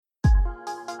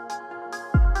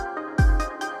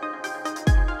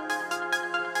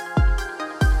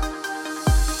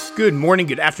Good morning,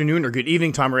 good afternoon, or good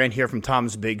evening. Tom Moran here from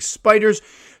Tom's Big Spiders.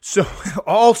 So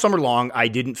all summer long, I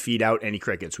didn't feed out any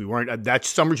crickets. That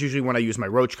summer's usually when I use my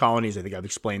roach colonies. I think I've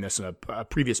explained this in a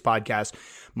previous podcast.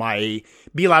 My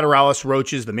bilateralis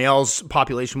roaches, the males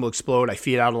population will explode. I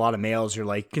feed out a lot of males. They're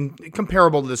like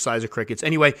comparable to the size of crickets.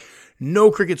 Anyway, no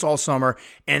crickets all summer,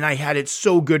 and I had it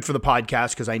so good for the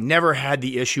podcast because I never had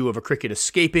the issue of a cricket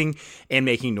escaping and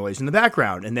making noise in the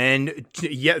background. And then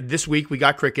this week we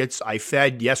got crickets. I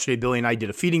fed yesterday. Billy and I did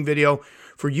a feeding video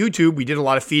for YouTube. We did a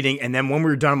lot of feeding, and then when we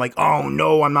were done, I'm like, oh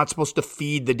no, I'm not supposed to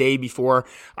feed the day before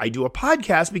I do a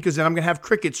podcast because then I'm going to have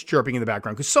crickets chirping in the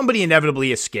background because somebody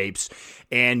inevitably escapes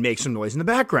and makes some noise in the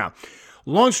background.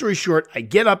 Long story short, I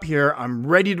get up here, I'm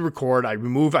ready to record, I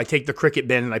take the cricket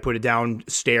bin and I put it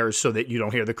downstairs so that you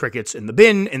don't hear the crickets in the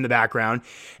bin in the background,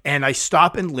 and I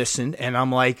stop and listen, and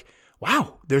I'm like,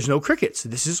 wow, there's no crickets.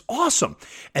 This is awesome.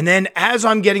 And then as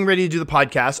I'm getting ready to do the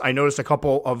podcast, I noticed a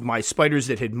couple of my spiders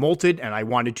that had molted, and I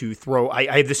wanted to throw,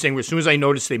 I have this thing where as soon as I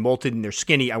notice they molted and they're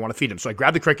skinny, I want to feed them. So I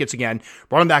grabbed the crickets again,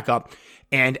 brought them back up,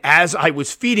 and as I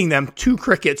was feeding them, 2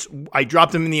 crickets, I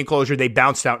dropped them in the enclosure, they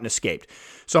bounced out and escaped.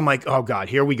 So I'm like, oh God,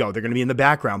 here we go. They're going to be in the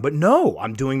background. But no,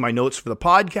 I'm doing my notes for the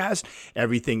podcast.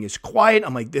 Everything is quiet.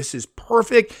 I'm like, this is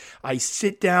perfect. I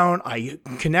sit down, I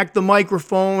connect the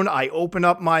microphone, I open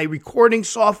up my recording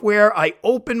software, I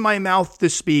open my mouth to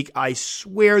speak. I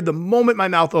swear the moment my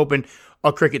mouth opened,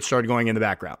 a cricket started going in the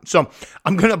background. So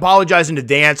I'm going to apologize in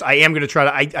advance. I am going to try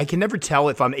to, I can never tell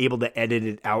if I'm able to edit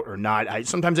it out or not.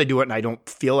 Sometimes I do it and I don't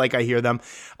feel like I hear them.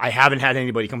 I haven't had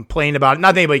anybody complain about it.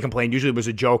 Not that anybody complained. Usually it was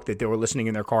a joke that they were listening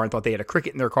in their car and thought they had a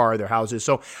cricket in their car or their houses.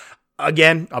 So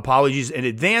again, apologies in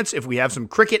advance if we have some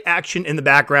cricket action in the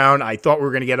background. I thought we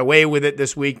were going to get away with it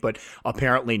this week, but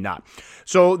apparently not.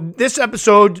 So this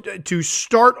episode, to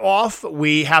start off,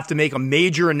 we have to make a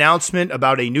major announcement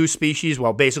about a new species.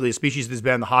 Well, basically a species that's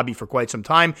been in the hobby for quite some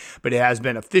time, but it has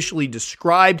been officially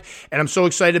described, and I'm so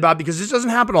excited about it because this doesn't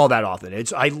happen all that often.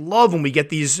 I love when we get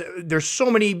these. There's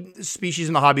so many species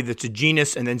in the hobby that's a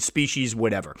genus and then species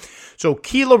whatever. So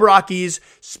Chelobrachys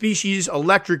species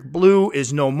electric blue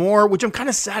is no more, which I'm kind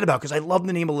of sad about because I love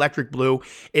the name electric blue.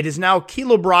 It is now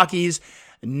Chelobrachys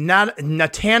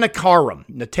natanicarum.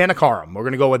 We're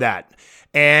going to go with that.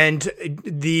 And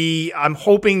I'm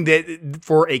hoping that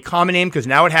for a common name, because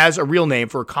now it has a real name,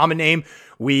 for a common name,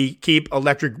 we keep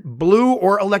electric blue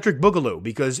or electric boogaloo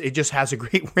because it just has a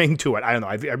great ring to it. I don't know.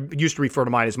 I used to refer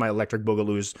to mine as my electric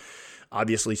boogaloos.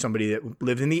 Obviously, somebody that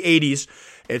lived in the 80s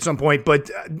at some point,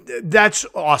 but that's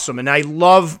awesome. And I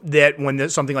love that when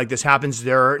something like this happens,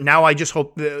 now I just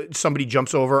hope that somebody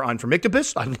jumps over on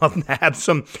Formictopus. I'd love to have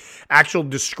some actual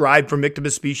described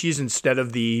Formictopus species instead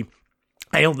of I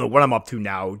don't know what I'm up to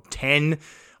now, 10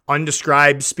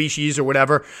 undescribed species or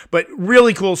whatever, but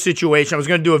really cool situation. I was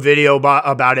going to do a video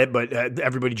about it, but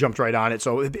everybody jumped right on it.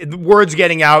 So the word's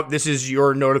getting out. This is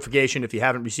your notification if you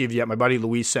haven't received it yet. My buddy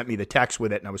Luis sent me the text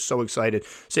with it, and I was so excited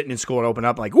sitting in school and open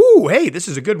up like, ooh, hey, this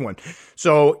is a good one.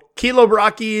 So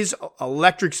Chelobrachys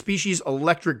electric species,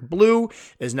 electric blue,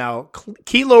 is now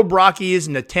Chelobrachys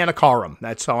natanicarum.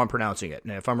 That's how I'm pronouncing it.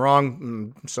 And if I'm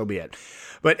wrong, so be it.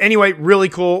 But anyway, really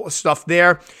cool stuff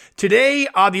there. Today,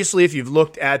 obviously, if you've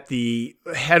looked at the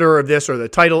header of this or the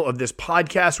title of this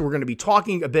podcast, we're going to be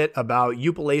talking a bit about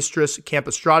Eupalaestrus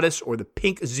campestratus, or the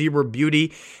pink zebra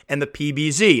beauty, and the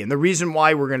PBZ. And the reason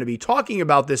why we're going to be talking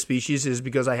about this species is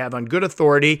because I have on good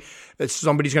authority that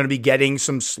somebody's going to be getting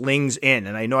some slings in.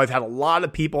 And I know I've had a lot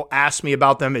of people ask me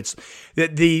about them. It's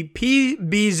that the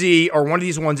PBZ are one of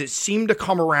these ones that seem to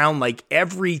come around like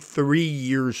every 3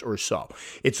 years or so.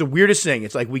 It's the weirdest thing.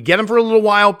 It's like we get them for a little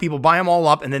while, people buy them all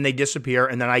up, and then they disappear.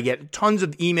 And then I get tons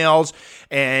of emails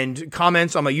and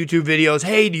comments on my YouTube videos.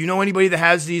 Hey, do you know anybody that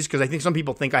has these? Because I think some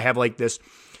people think I have like this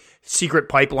secret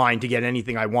pipeline to get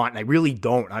anything I want, and I really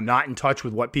don't. I'm not in touch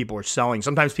with what people are selling.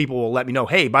 Sometimes people will let me know,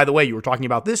 hey, by the way, you were talking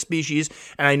about this species,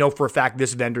 and I know for a fact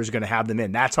this vendor is going to have them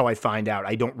in. That's how I find out.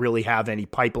 I don't really have any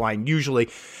pipeline usually.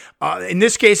 In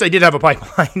this case, I did have a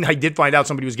pipeline. I did find out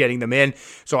somebody was getting them in,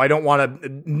 so I don't want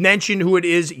to mention who it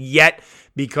is yet,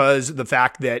 because the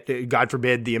fact that, God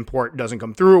forbid, the import doesn't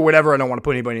come through or whatever, I don't want to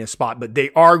put anybody in a spot, but they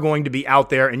are going to be out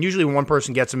there, and usually when one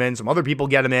person gets them in, some other people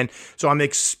get them in, so I'm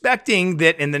expecting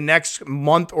that in the next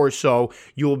month or so,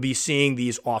 you will be seeing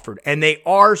these offered, and they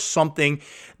are something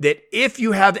that if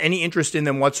you have any interest in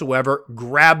them whatsoever,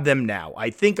 grab them now.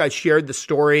 I think I shared the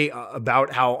story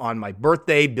about how on my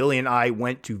birthday, Billy and I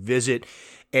went to visit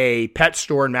a pet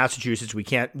store in Massachusetts.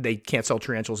 They can't sell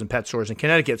tarantulas in pet stores in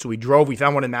Connecticut. So we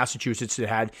found one in Massachusetts that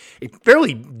had a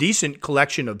fairly decent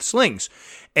collection of slings.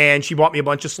 And she bought me a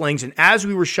bunch of slings. And as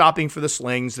we were shopping for the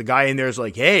slings, the guy in there is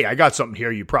like, hey, I got something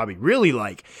here you probably really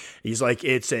like. He's like,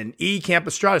 it's an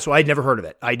campestratus. So I'd never heard of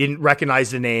it. I didn't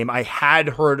recognize the name. I had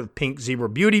heard of pink Zebra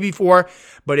Beauty before,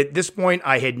 but at this point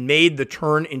I had made the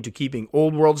turn into keeping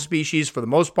old world species for the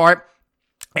most part.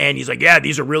 And he's like, yeah,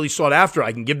 these are really sought after.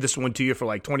 I can give this one to you for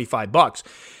like $25.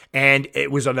 And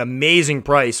it was an amazing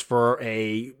price for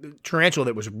a tarantula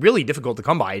that was really difficult to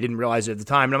come by. I didn't realize it at the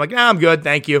time. And I'm like, I'm good,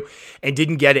 thank you. And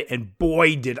didn't get it. And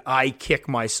boy, did I kick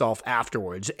myself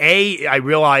afterwards. I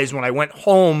realized when I went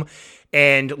home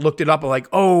and looked it up, I'm like,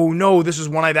 oh no, this is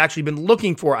one I've actually been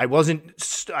looking for. I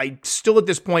still at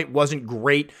this point wasn't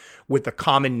great with the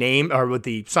common name or with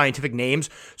the scientific names.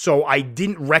 So I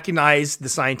didn't recognize the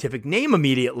scientific name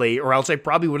immediately, or else I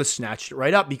probably would have snatched it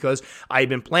right up, because I had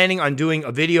been planning on doing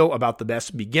a video about the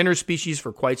best beginner species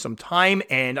for quite some time.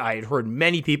 And I had heard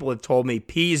many people have told me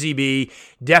PZB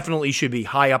definitely should be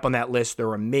high up on that list.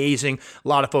 They're amazing. A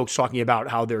lot of folks talking about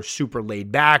how they're super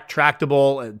laid back,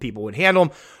 tractable, and people would handle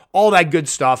them. All that good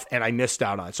stuff, and I missed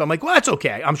out on it. So I'm like, well, that's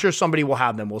okay. I'm sure somebody will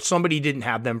have them. Well, somebody didn't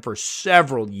have them for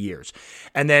several years.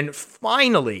 And then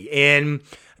finally, I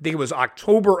think it was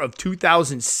October of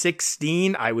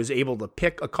 2016, I was able to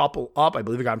pick a couple up. I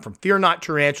believe I got them from Fear Not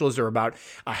Tarantulas. They're about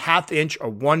a ½ inch or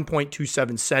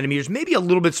 1.27 centimeters, maybe a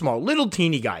little bit small, little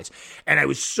teeny guys. And I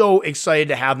was so excited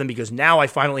to have them, because now I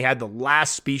finally had the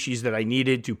last species that I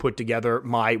needed to put together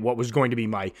what was going to be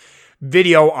my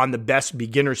video on the best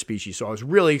beginner species. So I was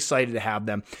really excited to have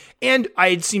them. And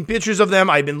I had seen pictures of them.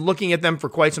 I'd been looking at them for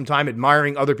quite some time,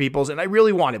 admiring other people's, and I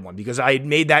really wanted one because I had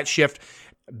made that shift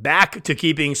back to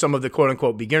keeping some of the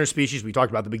quote-unquote beginner species. We talked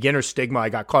about the beginner stigma. I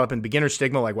got caught up in beginner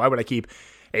stigma. Like, why would I keep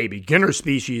a beginner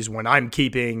species when I'm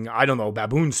keeping,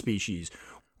 baboon species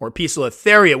or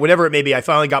Poecilotheria, whatever it may be? I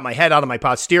finally got my head out of my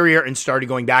posterior and started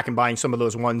going back and buying some of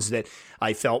those ones that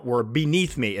I felt were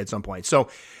beneath me at some point. So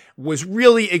was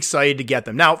really excited to get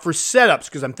them. Now, for setups,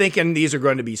 because I'm thinking these are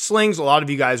going to be slings. A lot of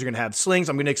you guys are going to have slings.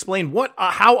 I'm going to explain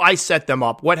how I set them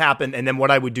up, what happened, and then what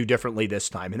I would do differently this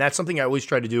time. And that's something I always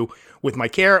try to do with my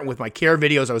care and with my care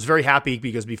videos. I was very happy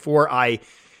because before I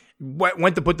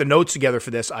went to put the notes together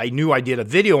for this, I knew I did a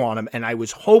video on them, and I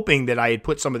was hoping that I had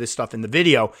put some of this stuff in the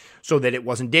video so that it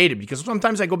wasn't dated, because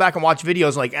sometimes I go back and watch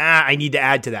videos like, I need to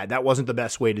add to that. That wasn't the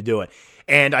best way to do it.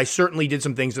 And I certainly did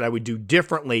some things that I would do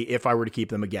differently if I were to keep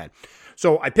them again.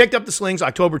 So I picked up the slings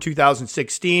October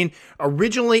 2016.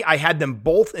 Originally, I had them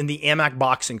both in the AMAC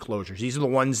box enclosures. These are the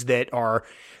ones that are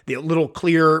the little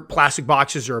clear plastic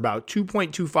boxes, are about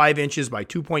 2.25 inches by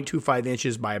 2.25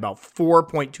 inches by about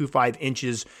 4.25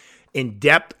 inches in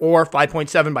depth, or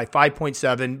 5.7 by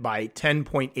 5.7 by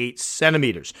 10.8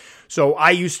 centimeters. So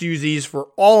I used to use these for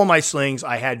all of my slings.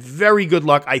 I had very good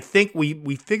luck. I think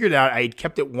we figured out I had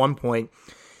kept at one point,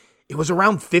 it was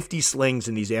around 50 slings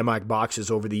in these AMAC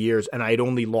boxes over the years, and I had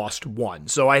only lost one.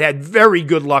 So I had very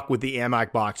good luck with the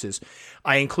AMAC boxes.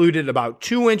 I included about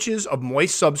 2 inches of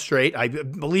moist substrate. I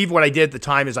believe what I did at the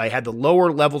time is I had the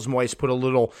lower levels moist, put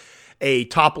a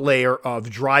top layer of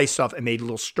dry stuff, and made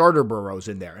little starter burrows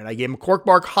in there. And I gave them cork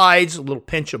bark hides, a little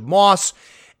pinch of moss,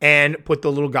 and put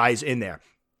the little guys in there.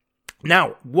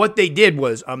 Now, what they did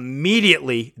was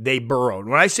immediately they burrowed.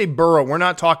 When I say burrow, we're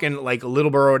not talking like a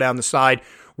little burrow down the side.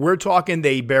 We're talking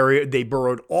they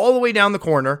burrowed all the way down the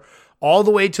corner, all the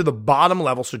way to the bottom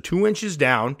level, so 2 inches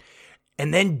down,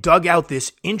 and then dug out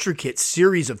this intricate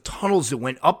series of tunnels that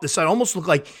went up the side. Almost looked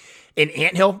like an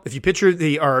anthill. If you picture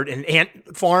an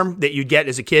ant farm that you get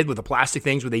as a kid with the plastic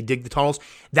things where they dig the tunnels,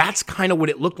 that's kind of what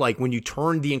it looked like when you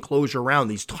turned the enclosure around.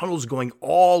 These tunnels going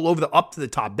all over up to the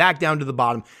top, back down to the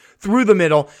bottom, through the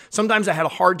middle. Sometimes I had a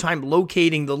hard time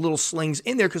locating the little slings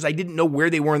in there because I didn't know where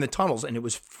they were in the tunnels, and it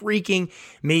was freaking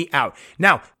me out.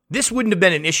 Now, this wouldn't have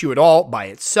been an issue at all by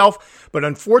itself, but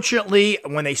unfortunately,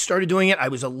 when they started doing it, I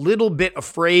was a little bit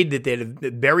afraid that they'd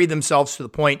have buried themselves to the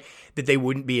point that they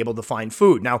wouldn't be able to find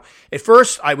food. Now, at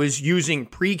first, I was using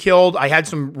pre-killed. I had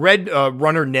some red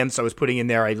runner nymphs I was putting in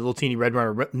there. I had little teeny red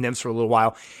runner nymphs for a little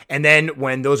while. And then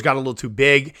when those got a little too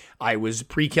big, I was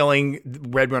pre-killing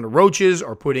red runner roaches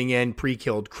or putting in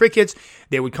pre-killed crickets.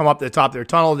 They would come up to the top of their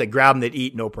tunnel. They'd grab them. They'd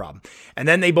eat, no problem. And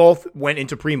then they both went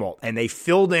into pre-molt, and they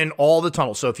filled in all the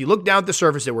tunnels. So if you look down at the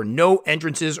surface, there were no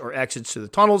entrances or exits to the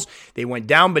tunnels. They went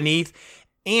down beneath.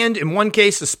 And in one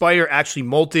case, the spider actually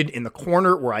molted in the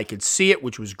corner where I could see it,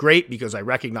 which was great because I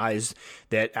recognized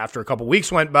that after a couple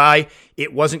weeks went by,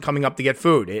 it wasn't coming up to get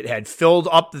food. It had filled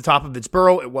up the top of its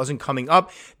burrow. It wasn't coming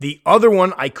up. The other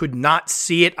one, I could not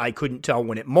see it. I couldn't tell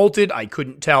when it molted. I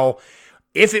couldn't tell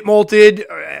if it molted,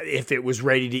 if it was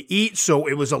ready to eat. So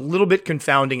it was a little bit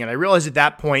confounding. And I realized at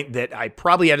that point that I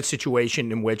probably had a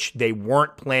situation in which they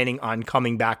weren't planning on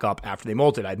coming back up after they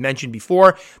molted. I've mentioned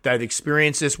before that I've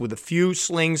experienced this with a few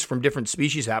slings from different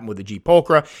species. It happened with the G.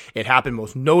 pulchra. It happened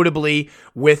most notably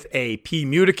with a P.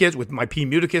 muticus, with my P.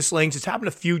 muticus slings. It's happened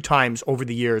a few times over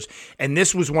the years. And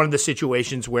this was one of the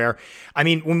situations where, I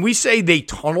mean, when we say they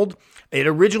tunneled, it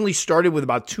originally started with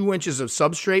about 2 inches of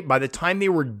substrate. By the time they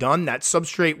were done, that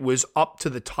substrate was up to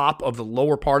the top of the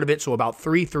lower part of it, so about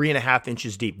 3.5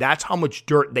 inches deep. That's how much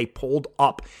dirt they pulled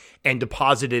up and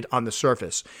deposited on the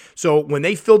surface. So when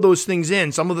they filled those things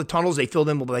in, some of the tunnels they filled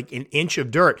in with like an inch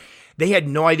of dirt. They had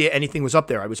no idea anything was up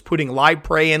there. I was putting live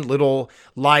prey in, little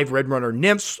live red runner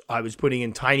nymphs. I was putting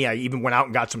in I even went out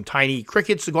and got some tiny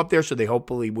crickets to go up there so they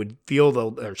hopefully would feel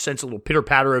or sense a little pitter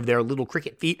patter of their little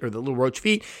cricket feet or the little roach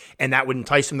feet, and that would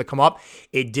entice them to come up.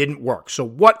 It didn't work. So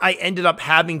what I ended up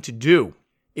having to do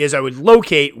is I would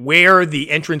locate where the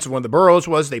entrance of one of the burrows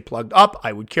was. They plugged up.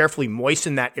 I would carefully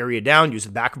moisten that area down, use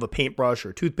the back of a paintbrush or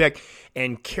a toothpick,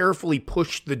 and carefully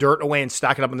push the dirt away and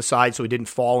stack it up on the side so it didn't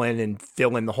fall in and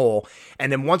fill in the hole.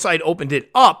 And then once I'd opened it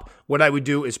up, what I would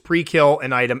do is pre-kill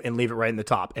an item and leave it right in the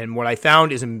top. And what I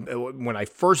found is when I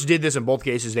first did this in both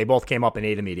cases, they both came up and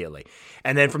ate immediately.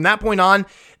 And then from that point on,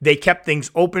 they kept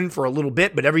things open for a little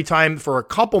bit, but every time, for a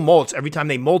couple molts, every time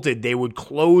they molted, they would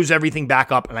close everything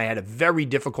back up, and I had a very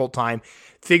difficult time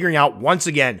figuring out, once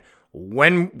again,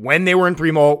 when they were in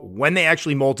pre-molt, when they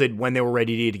actually molted, when they were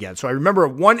ready to eat again. So I remember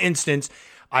one instance,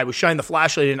 I was shining the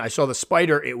flashlight in, I saw the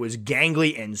spider, it was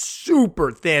gangly and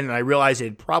super thin, and I realized it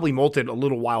had probably molted a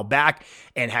little while back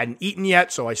and hadn't eaten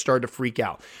yet, so I started to freak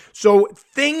out. So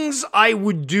things I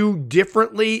would do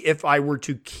differently if I were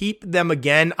to keep them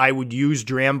again, I would use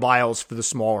dram vials for the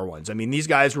smaller ones. I mean, these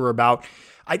guys were about,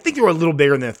 I think they were a little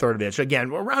bigger than a third of an inch.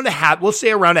 Again, around a half, we'll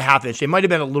say around a half inch. They might have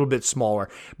been a little bit smaller,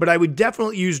 but I would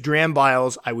definitely use dram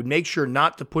vials. I would make sure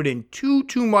not to put in too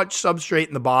much substrate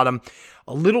in the bottom.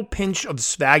 A little pinch of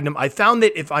sphagnum. I found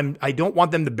that if I don't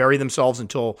want them to bury themselves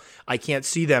until I can't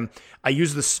see them, I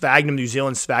use the sphagnum, New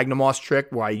Zealand sphagnum moss trick,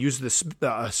 where I use the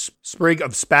sprig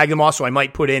of sphagnum moss. So I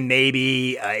might put in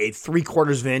maybe a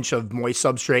 3/4 of an inch of moist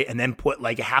substrate and then put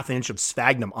like a 1/2 inch of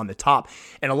sphagnum on the top.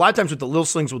 And a lot of times what the little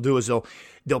slings will do is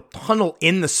they'll tunnel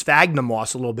in the sphagnum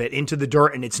moss a little bit into the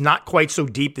dirt, and it's not quite so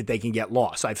deep that they can get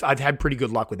lost. I've had pretty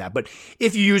good luck with that. But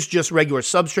if you use just regular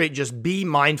substrate, just be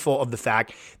mindful of the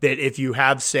fact that if you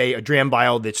have, say, a dram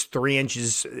vial that's 3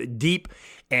 inches deep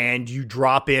and you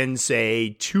drop in,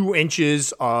 say, 2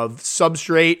 inches of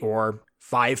substrate or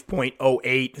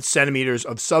 5.08 centimeters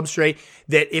of substrate,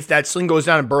 that if that sling goes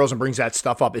down and burrows and brings that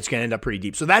stuff up, it's going to end up pretty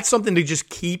deep. So that's something to just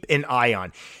keep an eye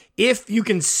on. If you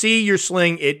can see your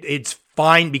sling, it's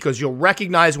fine, because you'll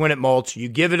recognize when it molts. You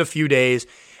give it a few days,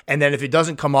 and then if it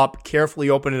doesn't come up, carefully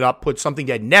open it up, put something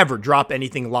dead. Never drop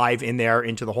anything live in there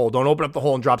into the hole. Don't open up the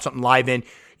hole and drop something live in.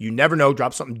 You never know.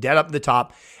 Drop something dead up the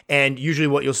top, and usually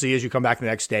what you'll see is you come back the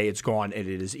next day, it's gone and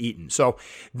it is eaten. So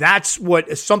that's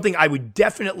something I would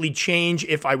definitely change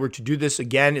if I were to do this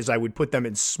again, is I would put them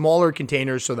in smaller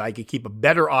containers so that I could keep a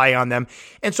better eye on them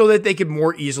and so that they could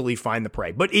more easily find the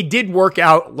prey. But it did work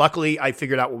out. Luckily, I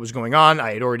figured out what was going on.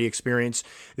 I had already experienced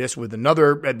this with the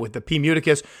P.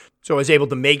 muticus, so I was able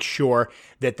to make sure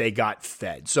that they got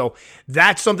fed. So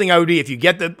that's something I would do. If you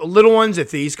get the little ones,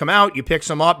 if these come out, you pick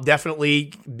some up,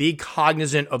 definitely be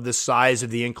cognizant of the size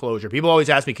of the enclosure. People always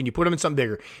ask me, can you put them in something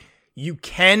bigger? You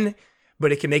can,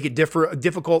 but it can make it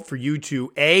difficult for you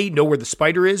to, A, know where the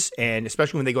spider is, and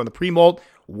especially when they go in the pre-molt,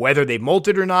 whether they've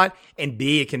molted or not, and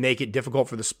B, it can make it difficult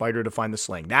for the spider to find the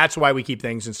sling. That's why we keep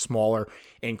things in smaller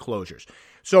enclosures.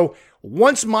 So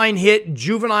once mine hit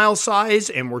juvenile size,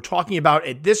 and we're talking about,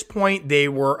 at this point, they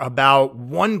were about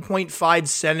 1.5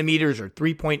 centimeters or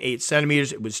 3.8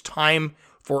 centimeters. It was time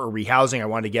for a rehousing. I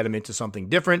wanted to get them into something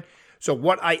different. So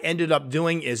what I ended up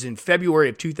doing is in February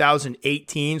of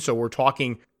 2018, so we're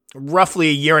talking roughly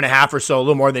a year and a half or so, a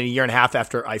little more than a year and a half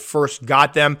after I first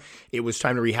got them, it was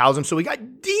time to rehouse them. So we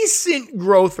got decent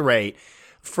growth rate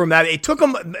from that. It took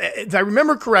them, if I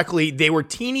remember correctly, they were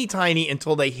teeny tiny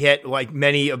until they hit, like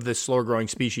many of the slower growing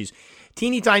species,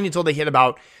 teeny tiny until they hit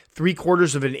about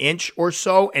 3/4 of an inch or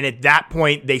so. And at that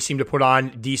point, they seemed to put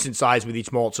on decent size with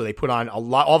each molt. So they put on a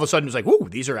lot. All of a sudden, it was like, ooh,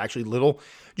 these are actually little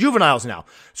juveniles now.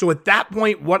 So at that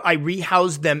point, what I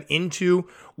rehoused them into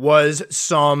was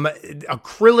some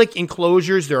acrylic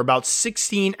enclosures. They're about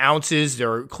 16 ounces.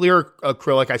 They're clear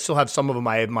acrylic. I still have some of them.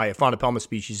 I have my Aphonopelma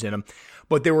species in them.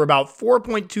 but they were about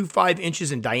 4.25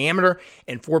 inches in diameter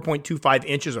and 4.25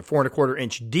 inches or 4.25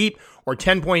 inch deep, or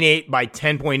 10.8 by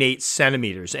 10.8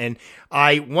 centimeters. And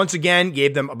I, once again,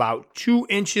 gave them about 2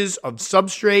 inches of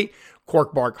substrate,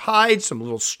 cork bark hide, some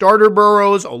little starter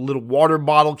burrows, a little water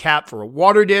bottle cap for a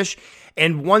water dish.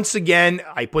 And once again,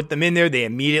 I put them in there. They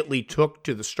immediately took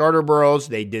to the starter burrows.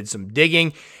 They did some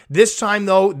digging. This time,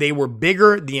 though, they were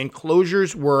bigger. The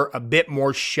enclosures were a bit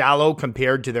more shallow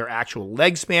compared to their actual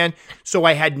leg span. So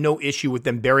I had no issue with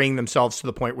them burying themselves to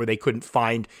the point where they couldn't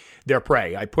find their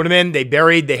prey. I put them in, they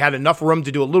buried, they had enough room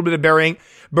to do a little bit of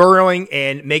burrowing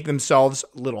and make themselves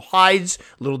little hides,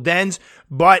 little dens,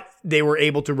 but they were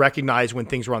able to recognize when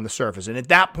things were on the surface. And at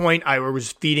that point, I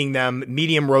was feeding them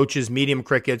medium roaches, medium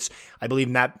crickets. I believe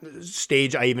in that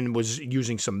stage, I even was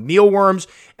using some mealworms,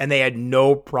 and they had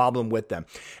no problem with them.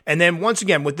 And then once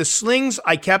again, with the slings,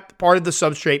 I kept part of the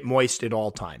substrate moist at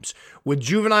all times. With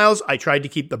juveniles, I tried to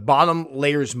keep the bottom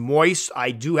layers moist. I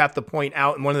do have to point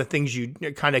out, and one of the things you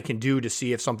kind of can do to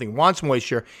see if something wants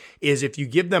moisture is if you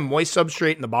give them moist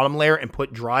substrate in the bottom layer and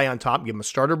put dry on top, give them a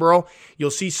starter burrow,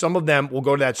 you'll see some of them will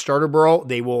go to that starter burrow.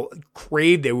 They will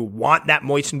want that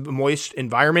moist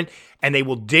environment, and they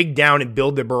will dig down and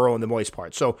build their burrow in the moist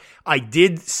part. So I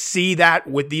did see that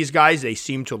with these guys. They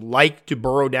seem to like to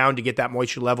burrow down to get that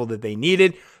moisture level that they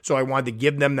needed. So I wanted to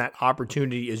give them that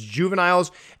opportunity as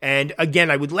juveniles. And again,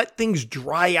 I would let things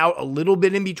dry out a little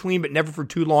bit in between, but never for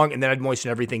too long. And then I'd moisten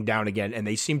everything down again. And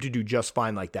they seem to do just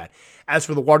fine like that. As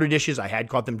for the water dishes, I had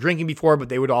caught them drinking before, but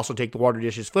they would also take the water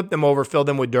dishes, flip them over, fill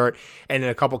them with dirt, and in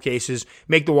a couple cases,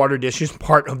 make the water dishes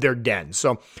part of their den.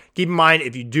 So keep in mind,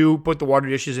 if you do put the water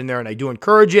dishes in there, and I do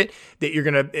encourage it, that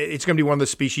it's going to be one of the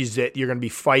species that you're going to be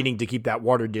fighting to keep that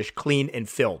water dish clean and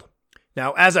filled.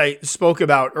 Now, as I spoke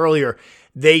about earlier,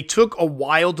 they took a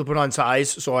while to put on size,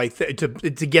 so to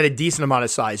get a decent amount of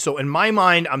size. So in my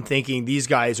mind, I'm thinking these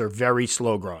guys are very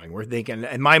slow growing. We're thinking,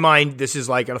 in my mind, this is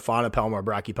like an Aphanopelma or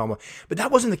Brachypelma, but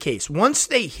that wasn't the case. Once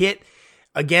they hit,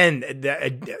 again,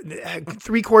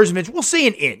 3/4 of an inch, we'll say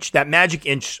an inch, that magic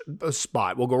inch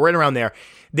spot, we'll go right around there.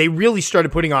 They really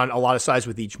started putting on a lot of size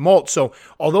with each molt. So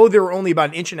although they were only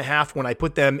about 1.5 inches when I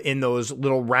put them in those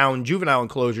little round juvenile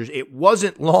enclosures, it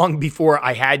wasn't long before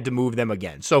I had to move them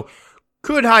again. So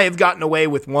could I have gotten away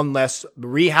with one less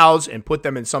rehouse and put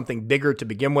them in something bigger to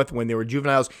begin with when they were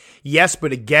juveniles? Yes,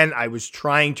 but again, I was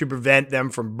trying to prevent them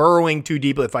from burrowing too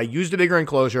deeply. If I used a bigger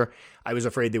enclosure, I was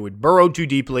afraid they would burrow too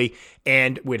deeply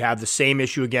and would have the same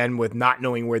issue again with not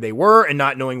knowing where they were and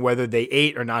not knowing whether they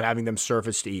ate or not having them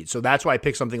surface to eat. So that's why I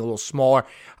picked something a little smaller.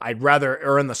 I'd rather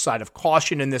err on the side of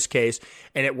caution in this case,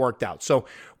 and it worked out. So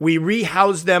we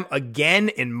rehoused them again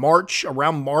in March,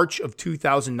 around March of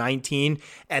 2019.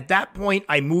 At that point,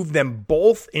 I moved them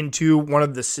both into one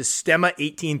of the Systema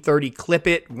 1830 Clip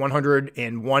It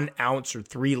 101 ounce or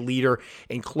 3 liter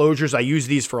enclosures. I use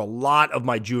these for a lot of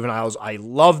my juveniles. I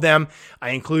love them. I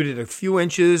included a few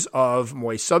inches of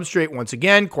moist substrate, once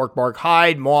again, cork bark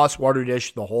hide, moss, water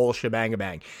dish, the whole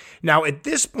shebang-a-bang. Now, at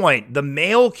this point, the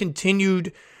male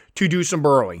continued to do some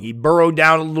burrowing. He burrowed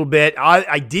down a little bit.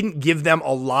 I didn't give them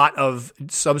a lot of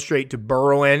substrate to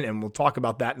burrow in, and we'll talk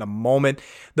about that in a moment.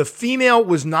 The female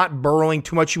was not burrowing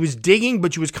too much. She was digging,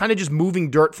 but she was kind of just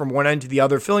moving dirt from one end to the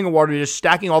other, filling a water dish,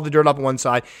 stacking all the dirt up on one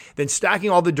side, then stacking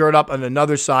all the dirt up on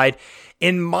another side.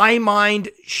 In my mind,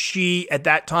 at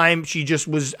that time, she just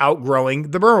was outgrowing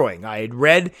the burrowing. I had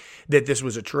read that this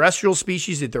was a terrestrial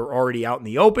species, that they're already out in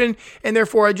the open, and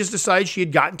therefore I just decided she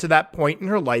had gotten to that point in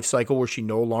her life cycle where she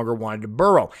no longer wanted to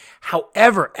burrow.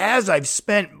 However, as I've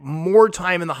spent more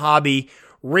time in the hobby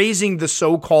raising the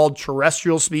so-called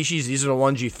terrestrial species, these are the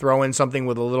ones you throw in something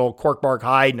with a little cork bark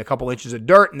hide and a couple inches of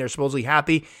dirt, and they're supposedly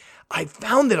happy. I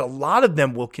found that a lot of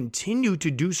them will continue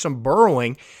to do some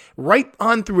burrowing right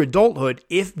on through adulthood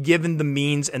if given the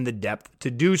means and the depth to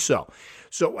do so.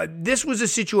 So this was a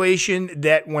situation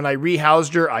that when I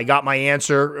rehoused her, I got my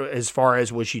answer as far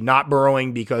as was she not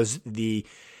burrowing because the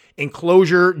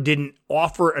enclosure didn't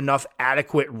offer enough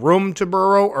adequate room to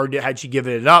burrow, or had she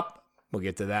given it up? We'll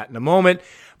get to that in a moment.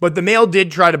 But the male did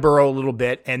try to burrow a little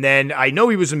bit, and then I know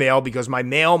he was a male because my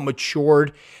male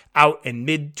matured out in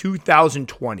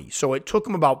mid-2020. So it took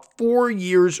him about 4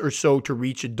 years or so to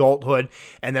reach adulthood,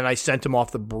 and then I sent him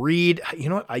off the breed. You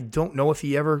know what? I don't know if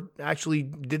he ever actually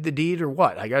did the deed or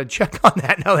what. I got to check on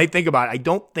that now that I think about it. I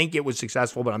don't think it was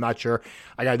successful, but I'm not sure.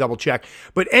 I got to double check.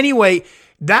 But anyway,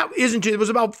 it was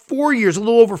about 4 years, a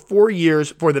little over 4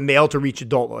 years for the male to reach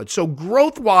adulthood. So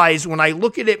growth-wise, when I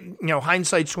look at it,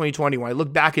 hindsight's 2020, when I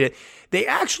look back at it, they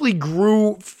actually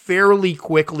grew fairly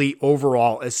quickly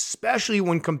overall, especially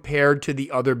when compared to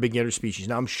the other beginner species.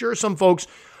 Now, I'm sure some folks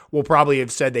will probably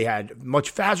have said they had much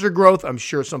faster growth. I'm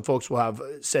sure some folks will have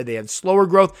said they had slower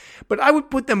growth, but I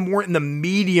would put them more in the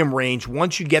medium range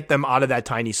once you get them out of that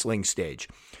tiny sling stage.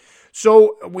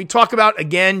 So we talk about,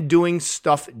 again, doing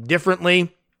stuff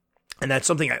differently. And that's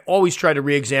something I always try to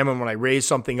re-examine when I raise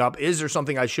something up. Is there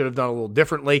something I should have done a little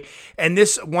differently? And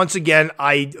this, once again,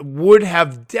 I would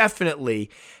have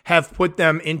definitely have put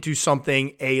them into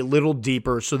something a little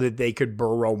deeper so that they could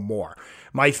burrow more.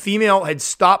 My female had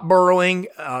stopped burrowing.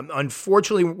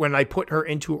 Unfortunately, when I put her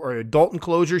into her adult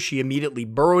enclosure, she immediately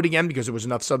burrowed again because there was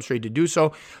enough substrate to do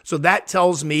so. So that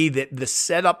tells me that the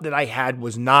setup that I had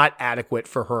was not adequate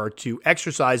for her to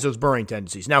exercise those burrowing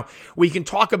tendencies. Now, we can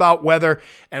talk about whether,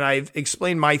 and I've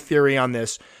explained my theory on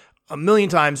this a million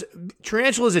times,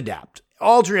 tarantulas adapt.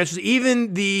 All tarantulas,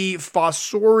 even the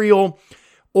fossorial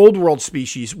Old world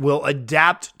species will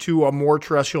adapt to a more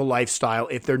terrestrial lifestyle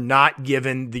if they're not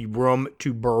given the room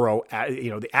to burrow,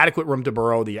 the adequate room to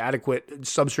burrow, the adequate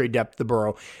substrate depth to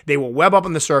burrow. They will web up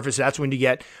on the surface. That's when you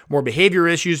get more behavior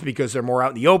issues because they're more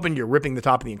out in the open. You're ripping the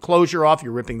top of the enclosure off.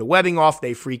 You're ripping the webbing off.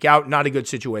 They freak out. Not a good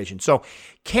situation. So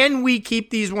can we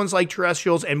keep these ones like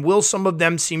terrestrials, and will some of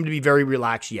them seem to be very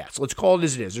relaxed? Yes. Let's call it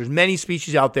as it is. There's many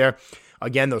species out there.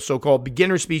 Again, those so-called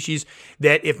beginner species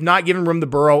that if not given room to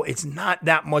burrow, it's not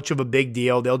that much of a big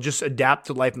deal. They'll just adapt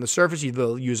to life on the surface. Either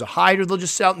they'll use a hide or they'll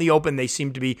just sit out in the open. They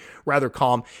seem to be rather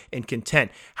calm and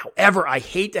content. However, I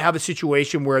hate to have a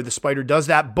situation where the spider does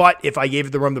that, but if I gave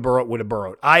it the room to burrow, it would have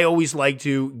burrowed. I always like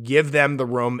to give them the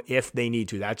room if they need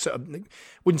to. That's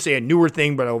wouldn't say a newer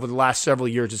thing, but over the last several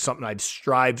years, it's something I've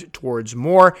strived towards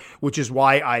more, which is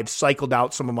why I've cycled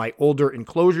out some of my older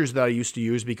enclosures that I used to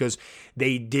use because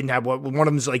they didn't have one of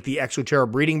them is like the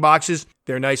Exoterra breeding boxes.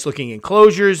 They're nice looking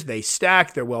enclosures. They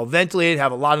stack. They're well ventilated,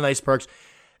 have a lot of nice perks.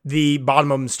 The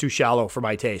bottom of them is too shallow for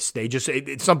my taste.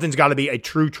 Something's got to be a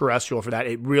true terrestrial for that.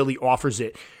 It really offers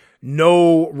it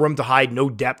no room to hide, no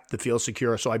depth to feel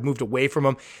secure. So I've moved away from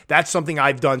them. That's something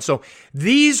I've done. So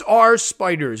these are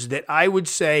spiders that I would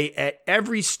say at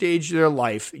every stage of their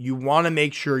life, you want to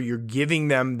make sure you're giving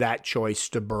them that choice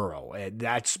to burrow. And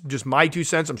that's just my 2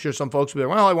 cents. I'm sure some folks will be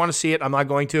like, well, I want to see it. I'm not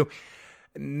going to.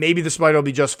 Maybe the spider will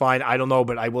be just fine. I don't know,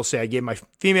 but I will say I gave my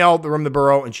female the room to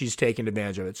burrow and she's taken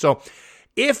advantage of it. So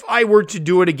if I were to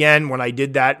do it again, when I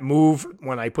did that move,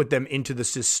 when I put them into the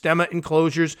Systema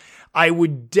enclosures, I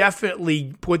would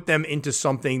definitely put them into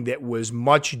something that was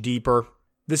much deeper.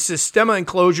 The Systema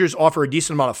enclosures offer a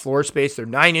decent amount of floor space. They're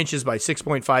 9 inches by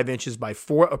 6.5 inches by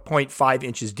 4.5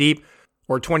 inches deep,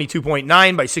 or 22.9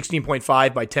 by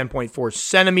 16.5 by 10.4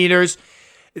 centimeters.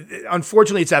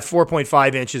 Unfortunately, it's at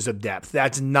 4.5 inches of depth.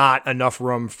 That's not enough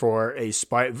room for a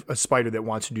spider that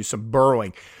wants to do some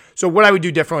burrowing. So what I would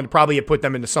do differently would probably put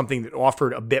them into something that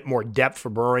offered a bit more depth for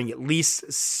burrowing, at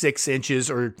least 6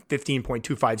 inches or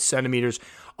 15.25 centimeters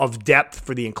of depth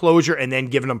for the enclosure, and then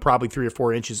giving them probably 3 or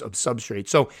 4 inches of substrate.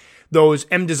 So those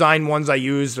M Design ones I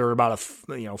used are about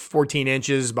 14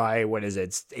 inches by,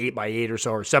 it's 8 by 8 or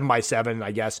so, or 7 by 7,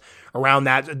 I guess, around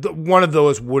that. One of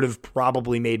those would have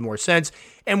probably made more sense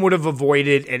and would have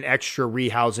avoided an extra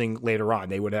rehousing later on.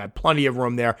 They would have had plenty of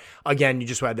room there. Again, you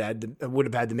just would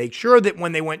have had to make sure that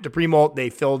when they went to pre-molt,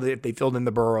 if they filled in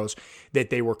the burrows,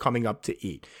 that they were coming up to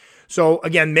eat. So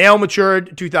again, male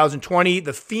matured 2020.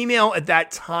 The female at that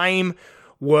time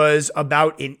was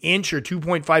about an inch or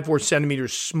 2.54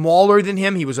 centimeters smaller than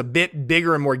him. He was a bit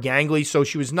bigger and more gangly, so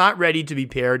she was not ready to be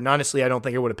paired. And honestly, I don't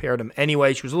think I would have paired him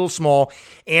anyway. She was a little small,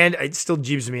 and it still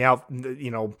jibs me out,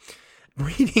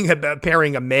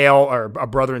 pairing a male or a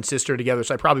brother and sister together,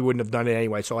 so I probably wouldn't have done it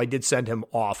anyway, so I did send him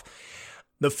off.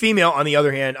 The female, on the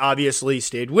other hand, obviously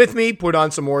stayed with me, put on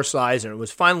some more size, and it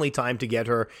was finally time to get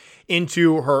her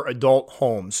into her adult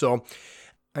home. So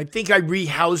I think I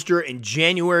rehoused her in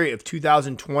January of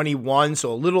 2021,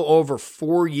 so a little over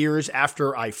 4 years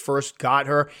after I first got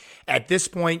her. At this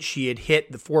point, she had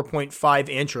hit the 4.5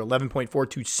 inch or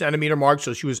 11.42 centimeter mark,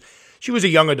 so she was a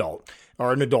young adult.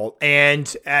 Or an adult.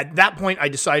 And at that point, I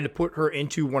decided to put her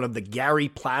into one of the Gary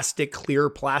clear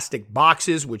plastic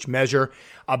boxes, which measure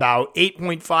about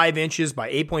 8.5 inches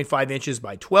by 8.5 inches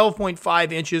by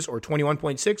 12.5 inches, or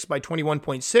 21.6 by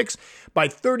 21.6 by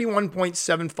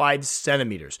 31.75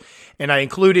 centimeters. And I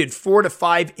included 4 to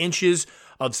 5 inches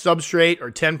of substrate, or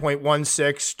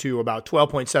 10.16 to about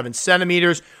 12.7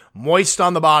 centimeters, moist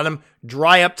on the bottom,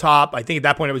 dry up top. I think at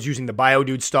that point I was using the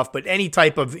BioDude stuff, but any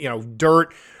type of,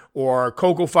 dirt, or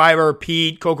cocoa fiber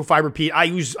peat.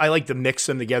 I like to mix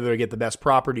them together to get the best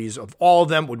properties of all of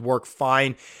them. Would work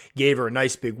fine. Gave her a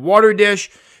nice big water dish.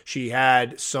 She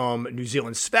had some New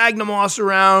Zealand sphagnum moss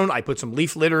around. I put some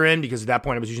leaf litter in because at that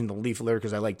point I was using the leaf litter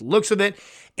because I liked the looks of it.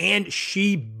 And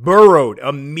she burrowed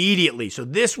immediately. So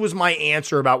this was my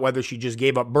answer about whether she just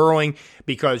gave up burrowing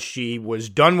because she was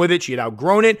done with it, she had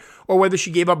outgrown it, or whether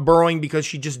she gave up burrowing because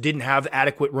she just didn't have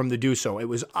adequate room to do so. It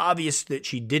was obvious that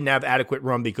she didn't have adequate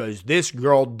room because this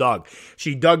girl dug.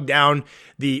 She dug down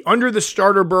under the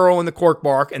starter burrow in the cork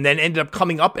bark and then ended up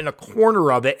coming up in a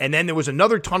corner of it. And then there was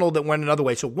another tunnel that went another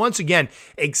way. So once again,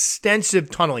 extensive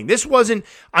tunneling. This wasn't,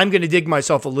 I'm going to dig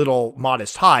myself a little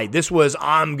modest hide. This was,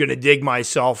 I'm going to dig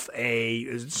myself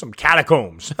some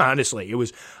catacombs. Honestly, it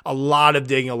was a lot of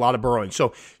digging, a lot of burrowing.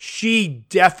 So she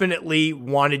definitely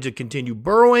wanted to continue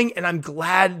burrowing, and I'm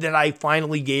glad that I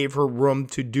finally gave her room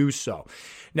to do so.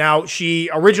 Now, she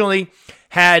originally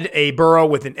had a burrow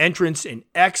with an entrance and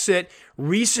exit.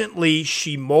 Recently,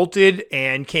 she molted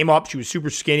and came up. She was super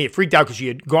skinny. It freaked out because she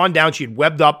had gone down. She had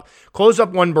webbed up, closed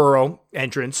up one burrow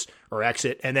entrance or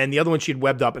exit, and then the other one she had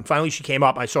webbed up. And finally, she came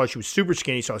up. I saw she was super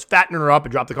skinny, so I was fattening her up. I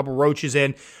dropped a couple roaches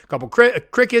in, a couple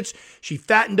crickets. She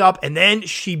fattened up, and then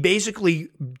she basically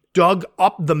dug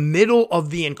up the middle of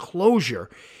the enclosure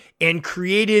and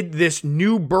created this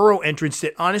new burrow entrance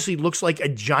that honestly looks like a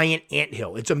giant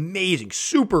anthill. It's amazing,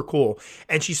 super cool.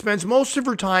 And she spends most of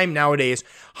her time nowadays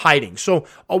hiding. So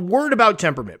a word about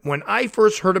temperament. When I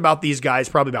first heard about these guys,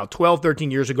 probably about 12,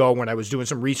 13 years ago when I was doing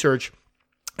some research,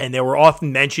 and they were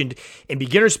often mentioned in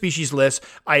beginner species lists,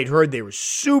 I had heard they were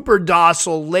super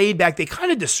docile, laid back. They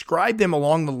kind of described them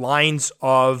along the lines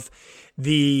of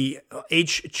the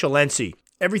H. chilense.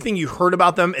 Everything you heard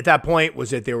about them at that point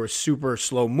was that they were super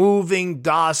slow moving,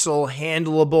 docile,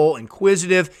 handleable,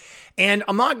 inquisitive. And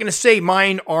I'm not going to say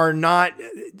mine are not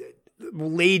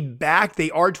laid back. They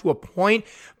are to a point.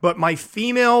 But my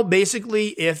female, basically,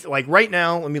 if like right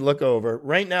now, let me look over.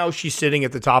 Right now, she's sitting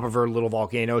at the top of her little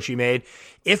volcano she made.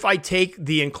 If I take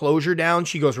the enclosure down,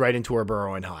 she goes right into her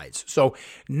burrow and hides. So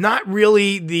not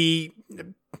really the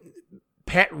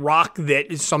pet rock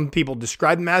that some people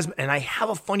describe them as, and I have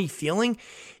a funny feeling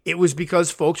it was because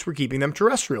folks were keeping them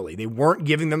terrestrially. They weren't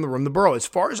giving them the room to burrow. As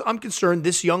far as I'm concerned,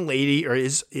 this young lady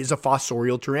is a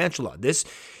fossorial tarantula. This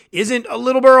isn't a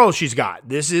little burrow she's got.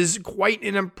 This is quite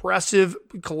an impressive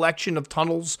collection of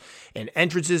tunnels and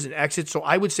entrances and exits. So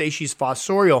I would say she's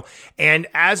fossorial. And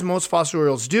as most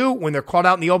fossorials do, when they're caught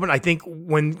out in the open, I think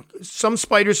when some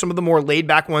spiders, some of the more laid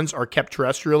back ones are kept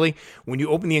terrestrially, when you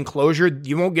open the enclosure,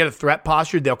 you won't get a threat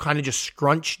posture. They'll kind of just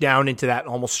scrunch down into that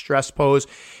almost stress pose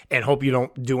and hope you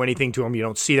don't do anything to them. You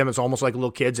don't see them. It's almost like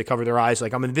little kids that cover their eyes.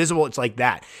 Like, I'm invisible. It's like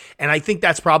that. And I think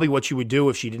that's probably what she would do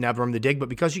if she didn't have room to dig. But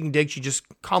because she can dig, she just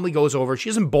calmly goes over. She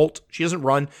doesn't bolt. She doesn't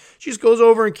run. She just goes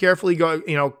over and carefully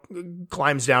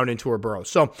climbs down into her burrow.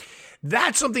 So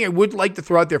that's something I would like to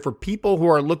throw out there for people who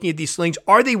are looking at these slings.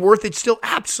 Are they worth it still?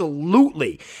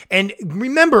 Absolutely. And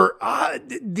remember,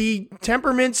 the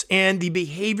temperaments and the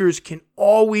behaviors can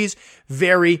always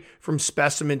vary from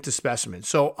specimen to specimen.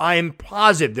 So I'm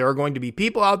positive there are going to be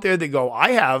people out there that go,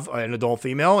 I have an adult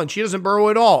female and she doesn't burrow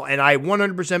at all. And I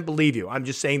 100% believe you. I'm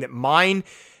just saying that mine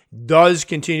does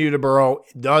continue to burrow,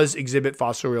 does exhibit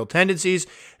fossorial tendencies.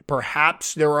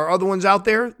 Perhaps there are other ones out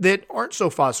there that aren't so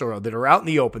fossorial, that are out in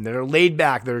the open, that are laid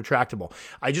back, that are tractable.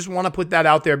 I just want to put that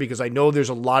out there because I know there's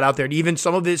a lot out there. And even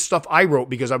some of this stuff I wrote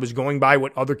because I was going by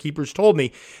what other keepers told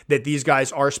me, that these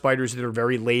guys are spiders that are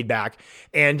very laid back.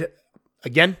 And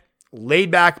again,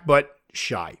 laid back, but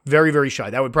shy. Very, very shy.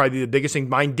 That would probably be the biggest thing.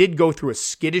 Mine did go through a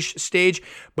skittish stage,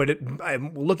 but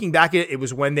looking back at it, it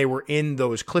was when they were in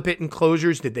those clip-it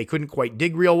enclosures that they couldn't quite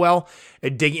dig in real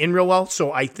well.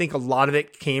 So I think a lot of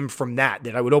it came from that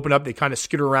I would open up, they kind of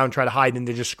skitter around, try to hide, and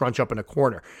they just scrunch up in a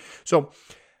corner. So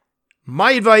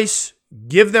my advice,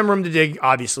 give them room to dig,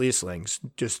 obviously, as slings.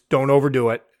 Just don't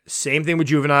overdo it. Same thing with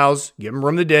juveniles. Give them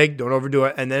room to dig. Don't overdo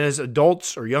it. And then as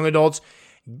adults or young adults,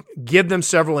 give them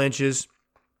several inches.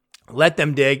 Let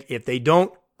them dig. If they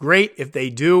don't, great. If they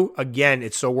do, again,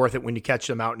 it's so worth it when you catch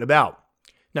them out and about.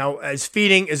 Now, as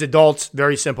feeding, as adults,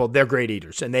 very simple. They're great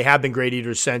eaters, and they have been great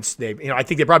eaters since I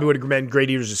think they probably would have been great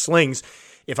eaters as slings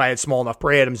if I had small enough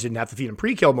prey items, didn't have to feed them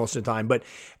pre-killed most of the time. But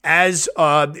as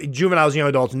juveniles, young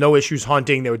adults, no issues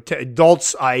hunting.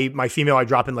 Adults, my female, I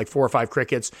drop in like 4 or 5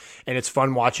 crickets, and it's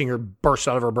fun watching her burst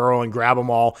out of her burrow and grab them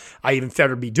all. I even fed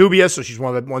her B. dubia, so she's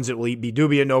one of the ones that will eat B.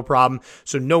 dubia, no problem.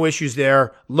 So no issues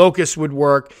there. Locusts would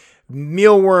work.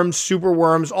 Mealworms,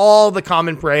 superworms, all the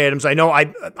common prey items. I know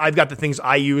I've got the things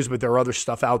I use, but there are other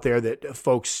stuff out there that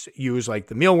folks use, like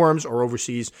the mealworms, or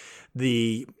overseas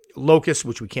the locusts,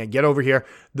 which we can't get over here,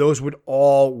 those would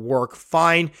all work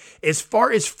fine. As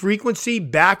far as frequency,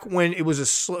 back when it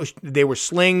was they were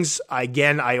slings,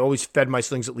 again, I always fed my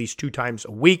slings at least 2 times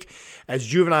a week. As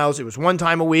juveniles, it was 1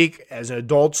 time a week. As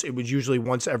adults, it was usually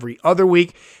once every other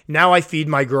week. Now I feed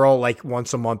my girl like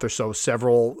once a month or so,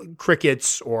 several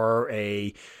crickets or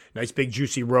a nice big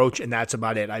juicy roach, and that's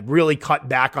about it. I really cut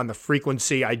back on the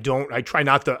frequency. I want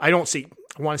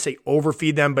to say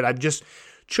overfeed them, but I've just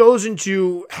chosen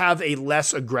to have a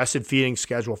less aggressive feeding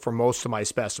schedule for most of my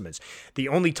specimens. The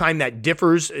only time that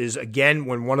differs is, again,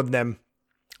 when one of them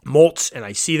molts and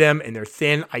I see them and they're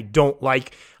thin. I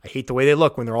hate the way they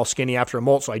look when they're all skinny after a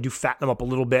molt, so I do fatten them up a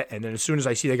little bit, and then as soon as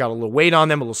I see they got a little weight on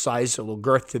them, a little size, a little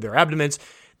girth to their abdomens,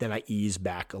 then I ease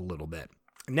back a little bit.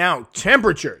 Now,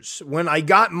 temperatures. When I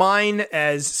got mine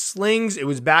as slings, it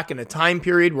was back in a time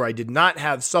period where I did not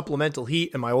have supplemental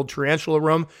heat in my old tarantula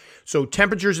room. So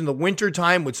temperatures in the winter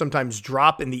time would sometimes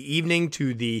drop in the evening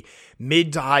to the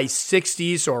mid to high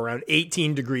 60s, so around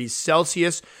 18 degrees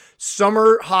Celsius.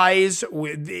 Summer highs,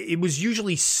 it was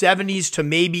usually 70s to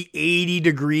maybe 80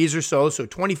 degrees or so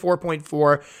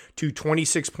 24.4 to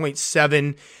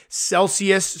 26.7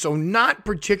 Celsius. So not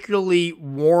particularly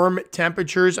warm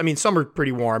temperatures. I mean, summer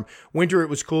pretty warm. Winter, it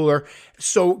was cooler.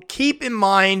 So keep in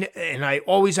mind, and I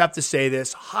always have to say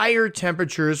this, higher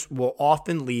temperatures will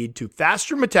often lead to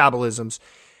faster metabolisms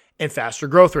and faster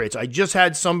growth rates. I just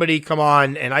had somebody come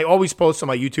on, and I always post on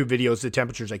my YouTube videos the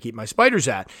temperatures I keep my spiders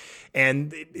at.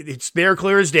 And it's there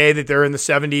clear as day that they're in the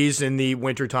 70s in the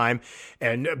wintertime.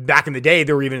 And back in the day,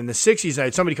 they were even in the 60s. I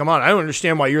had somebody come on, I don't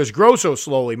understand why yours grow so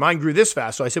slowly. Mine grew this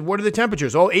fast. So I said, what are the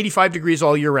temperatures? Oh, 85 degrees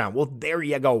all year round. Well, there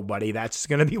you go, buddy. That's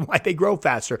going to be why they grow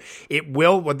faster. It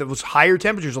will, with those higher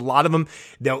temperatures, a lot of them,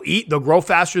 they'll grow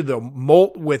faster, they'll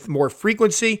molt with more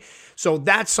frequency. So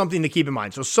that's something to keep in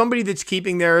mind. So somebody that's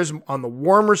keeping theirs on the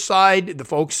warmer side, the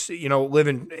folks, live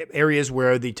in areas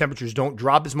where the temperatures don't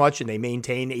drop as much and they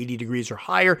maintain 80 degrees or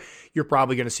higher, you're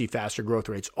probably going to see faster growth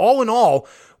rates. All in all,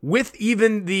 with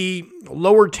even the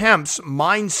lower temps,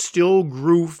 mine still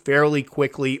grew fairly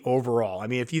quickly overall. I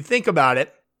mean, if you think about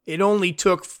it, it only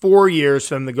took 4 years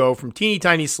for them to go from teeny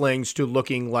tiny slings to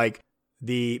looking like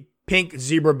the pink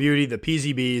Zebra Beauty, the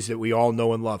PZBs that we all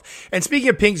know and love. And speaking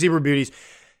of pink Zebra Beauties,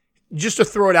 just to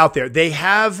throw it out there, they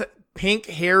have pink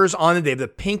hairs on them. They have the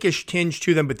pinkish tinge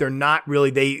to them, but they're not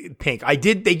really pink.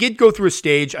 They did go through a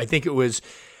stage, I think it was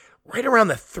right around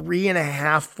the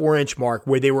 3.5, 4 inch mark,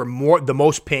 where they were the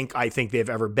most pink I think they've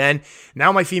ever been.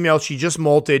 Now my female, she just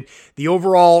molted. The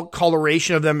overall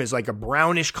coloration of them is like a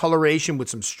brownish coloration with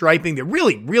some striping. They're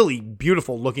really, really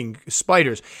beautiful looking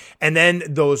spiders. And then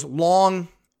those long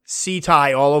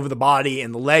C-tie all over the body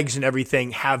and the legs and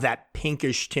everything have that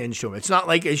pinkish tinge to them. It's not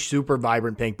like a super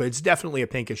vibrant pink, but it's definitely a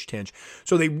pinkish tinge.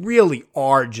 So they really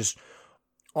are just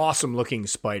awesome looking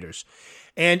spiders.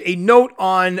 And a note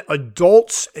on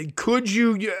adults,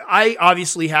 I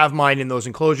obviously have mine in those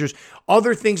enclosures.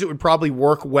 Other things that would probably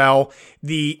work well,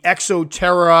 the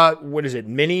Exoterra,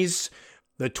 minis,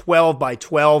 the 12 by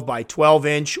 12 by 12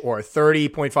 inch or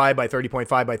 30.5 by 30.5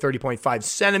 by 30.5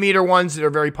 centimeter ones that are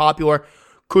very popular.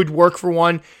 Could work for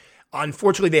one.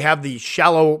 Unfortunately, they have the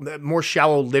more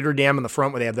shallow litter dam in the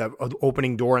front where they have the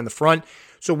opening door in the front.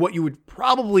 So what you would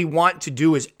probably want to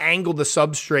do is angle the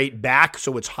substrate back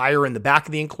so it's higher in the back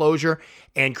of the enclosure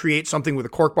and create something with a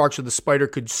cork bark so the spider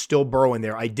could still burrow in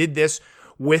there. I did this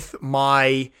with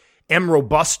my M.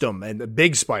 robustum and the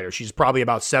big spider. She's probably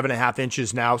about 7.5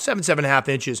 inches now, 7.5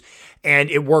 inches. And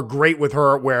it worked great with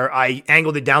her where I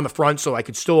angled it down the front so I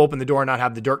could still open the door and not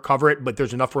have the dirt cover it, but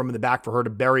there's enough room in the back for her to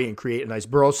bury and create a nice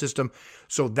burrow system.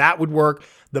 So that would work.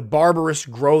 The Barbarous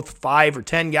growth 5 or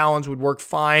 10 gallons would work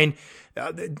fine.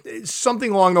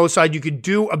 Something along those sides. You could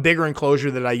do a bigger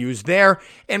enclosure that I use there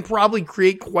and probably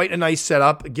create quite a nice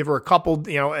setup. Give her a couple,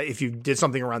 if you did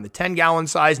something around the 10-gallon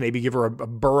size, maybe give her a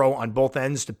burrow on both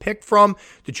ends to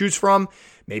choose from.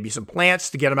 Maybe some plants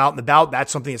to get them out and about.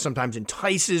 That's something that sometimes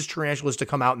entices tarantulas to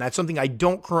come out, and that's something I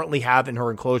don't currently have in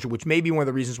her enclosure, which may be one of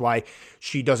the reasons why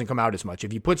she doesn't come out as much.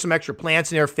 If you put some extra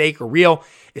plants in there, fake or real,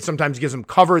 it sometimes gives them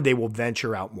cover. They will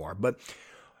venture out more. But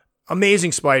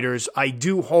amazing spiders. I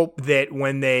do hope that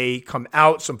when they come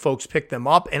out, some folks pick them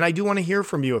up, and I do want to hear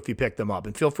from you if you pick them up,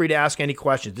 and feel free to ask any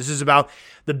questions. This is about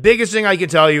the biggest thing I can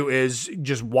tell you is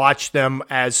just watch them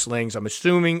as slings. I'm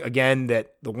assuming, again,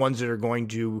 that the ones that are going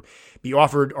to be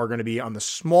offered are going to be on the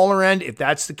smaller end. If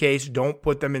that's the case, don't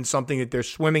put them in something that they're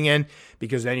swimming in,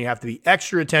 because then you have to be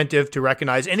extra attentive to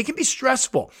recognize, and it can be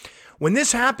stressful. When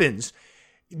this happens,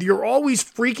 you're always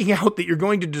freaking out that you're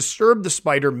going to disturb the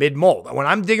spider mid-molt. When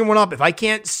I'm digging one up, if I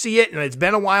can't see it and it's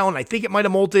been a while and I think it might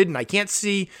have molted and I can't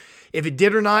see, if it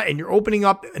did or not, and you're opening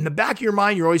up in the back of your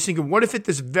mind, you're always thinking, what if at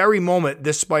this very moment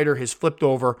this spider has flipped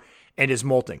over and is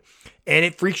molting? And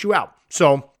it freaks you out.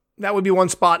 So that would be one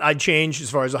spot I'd change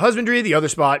as far as the husbandry. The other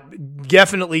spot,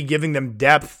 definitely giving them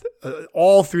depth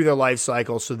all through their life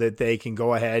cycle so that they can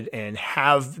go ahead and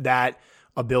have that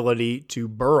ability to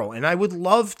burrow. And I would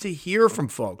love to hear from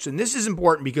folks. And this is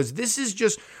important because this is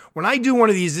just, when I do one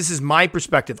of these, this is my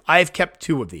perspective. I've kept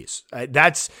 2 of these.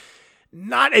 That's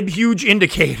not a huge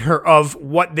indicator of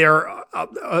what they're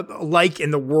like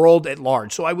in the world at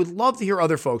large. So I would love to hear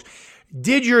other folks.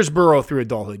 Did yours burrow through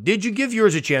adulthood? Did you give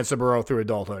yours a chance to burrow through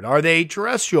adulthood? Are they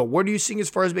terrestrial? What are you seeing as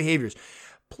far as behaviors?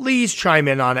 Please chime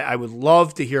in on it. I would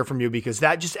love to hear from you because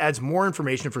that just adds more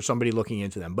information for somebody looking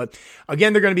into them. But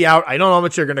again, they're going to be out. I don't know how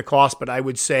much they're going to cost, but I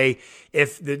would say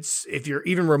if you're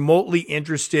even remotely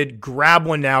interested, grab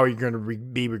one now or you're going to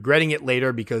be regretting it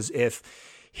later, because if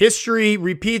history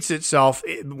repeats itself,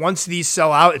 once these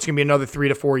sell out, it's going to be another 3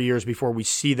 to 4 years before we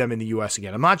see them in the U.S.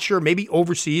 again. I'm not sure, maybe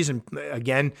overseas. And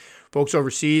again, folks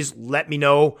overseas, let me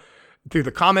know through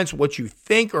the comments what you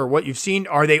think or what you've seen.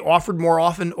 Are they offered more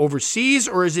often overseas,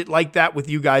 or is it like that with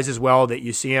you guys as well, that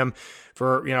you see them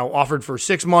for, offered for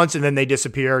 6 months and then they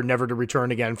disappear, never to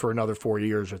return again for another 4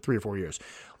 years or 3 or 4 years?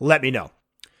 Let me know.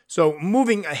 So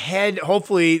moving ahead,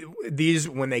 hopefully these,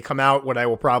 when they come out, what I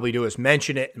will probably do is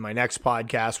mention it in my next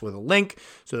podcast with a link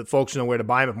so that folks know where to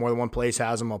buy them. If more than one place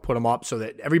has them, I'll put them up so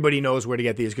that everybody knows where to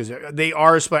get these, because they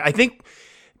are, I think,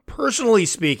 personally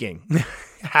speaking,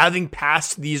 having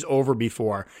passed these over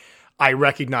before, I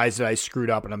recognize that I screwed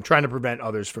up, and I'm trying to prevent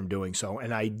others from doing so.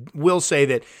 And I will say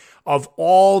that of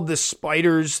all the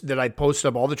spiders that I posted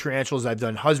up, all the tarantulas I've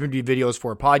done husbandry videos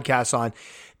for, podcasts on,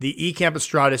 the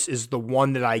campestratus is the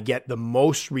one that I get the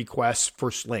most requests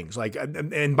for slings.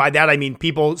 And by that I mean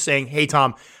people saying, "Hey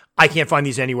Tom, I can't find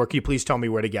these anywhere. Can you please tell me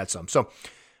where to get some?" So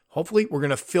hopefully we're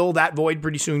going to fill that void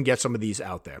pretty soon, get some of these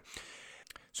out there.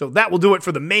 So that will do it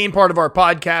for the main part of our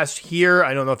podcast here.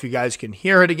 I don't know if you guys can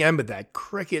hear it again, but that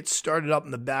cricket started up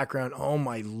in the background. Oh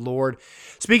my Lord.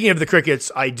 Speaking of the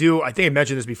crickets, I think I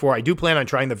mentioned this before. I do plan on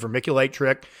trying the vermiculite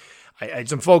trick. I had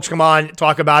some folks come on,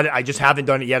 talk about it. I just haven't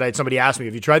done it yet. I had somebody ask me,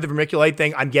 "Have you tried the vermiculite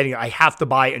thing?" I'm getting it. I have to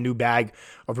buy a new bag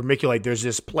of vermiculite. There's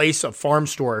this place, a farm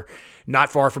store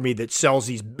not far from me, that sells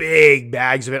these big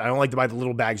bags of it. I don't like to buy the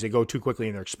little bags. They go too quickly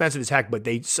and they're expensive as heck, but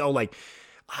they sell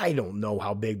I don't know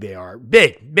how big they are.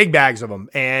 Big bags of them.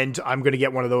 And I'm going to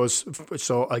get one of those.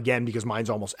 So again, because mine's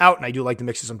almost out, and I do like to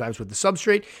mix it sometimes with the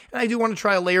substrate. And I do want to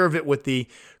try a layer of it with the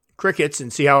crickets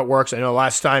and see how it works. I know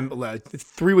last time,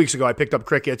 3 weeks ago, I picked up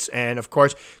crickets. And of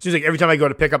course, it seems like every time I go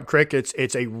to pick up crickets,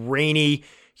 it's a rainy,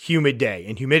 humid day.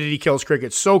 And humidity kills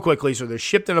crickets so quickly. So they're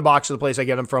shipped in a box to the place I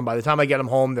get them from. By the time I get them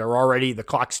home, the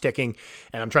clock's ticking.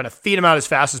 And I'm trying to feed them out as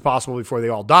fast as possible before they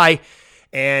all die.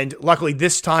 And luckily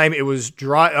this time it was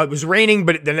dry. It was raining,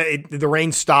 but then the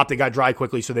rain stopped. It got dry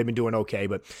quickly, so they've been doing okay.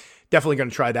 But definitely going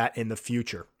to try that in the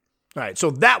future. All right, so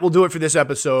that will do it for this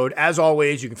episode. As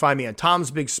always, you can find me on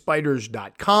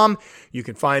tomsbigspiders.com. You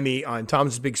can find me on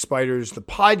Tom's Big Spiders, the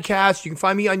podcast. You can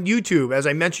find me on YouTube. As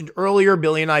I mentioned earlier,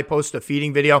 Billy and I post a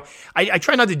feeding video. I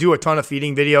try not to do a ton of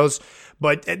feeding videos,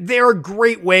 but they're a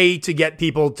great way to get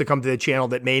people to come to the channel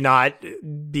that may not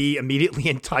be immediately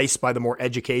enticed by the more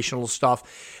educational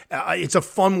stuff. It's a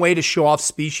fun way to show off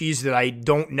species that I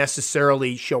don't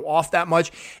necessarily show off that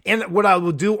much. And what I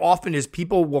will do often is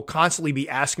people will constantly be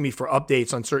asking me for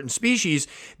updates on certain species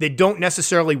that don't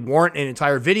necessarily warrant an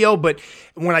entire video. But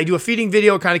when I do a feeding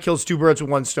video, it kind of kills 2 birds with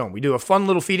 1 stone. We do a fun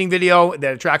little feeding video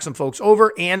that attracts some folks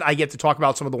over, and I get to talk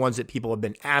about some of the ones that people have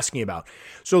been asking about.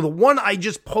 So the one I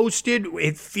just posted,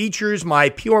 it features one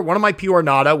of my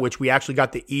Piornata, which we actually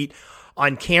got to eat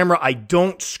on camera. I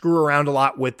don't screw around a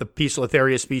lot with the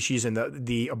Poecilotheria species and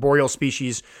the arboreal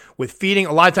species with feeding.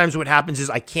 A lot of times what happens is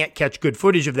I can't catch good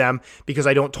footage of them because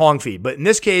I don't tong feed. But in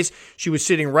this case, she was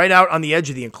sitting right out on the edge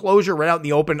of the enclosure, right out in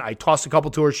the open. I tossed a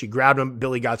couple to her. She grabbed them.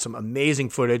 Billy got some amazing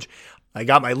footage. I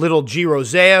got my little G.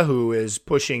 rosea, who is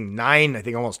pushing 9, I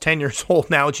think almost 10 years old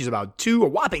now. She's about a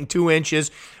whopping 2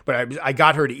 inches, but I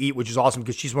got her to eat, which is awesome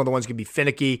because she's one of the ones that can be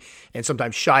finicky and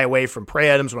sometimes shy away from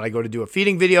prey items when I go to do a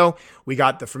feeding video. We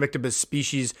got the Phormictopus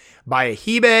species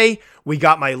Biohibe. We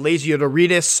got my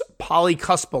Lasiodoritis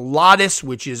polycuspillatus,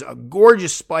 which is a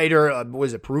gorgeous spider.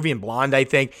 Was it Peruvian blonde, I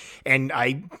think? And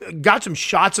I got some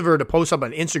shots of her to post up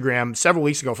on Instagram several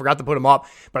weeks ago. Forgot to put them up,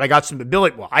 but I got some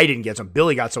Billy. Well, I didn't get some.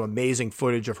 Billy got some amazing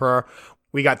footage of her.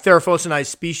 We got Theraphosinized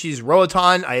species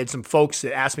Roaton. I had some folks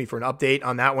that asked me for an update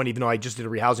on that one, even though I just did a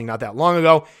rehousing not that long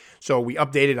ago. So we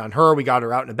updated on her. We got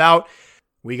her out and about.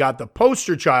 We got the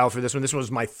poster child for this one. This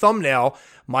was my thumbnail,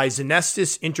 my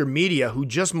Xenestus intermedia, who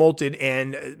just molted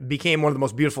and became one of the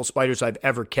most beautiful spiders I've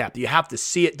ever kept. You have to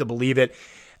see it to believe it.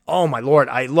 Oh my Lord,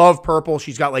 I love purple.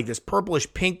 She's got like this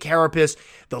purplish pink carapace.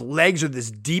 The legs are this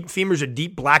deep, femurs are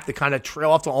deep black that kind of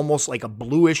trail off to almost like a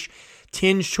bluish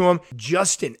tinge to them.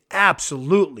 Just an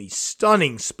absolutely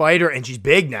stunning spider, and she's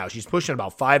big now. She's pushing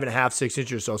about 5.5, 6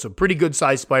 inches or so. So pretty good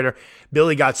sized spider.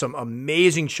 Billy got some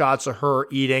amazing shots of her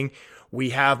eating.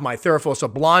 We have my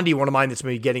Theraphosa blondie, one of mine that's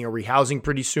going to be getting a rehousing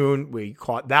pretty soon. We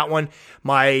caught that one.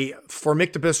 My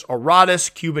Phormictopus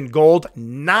auratus, Cuban gold,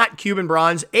 not Cuban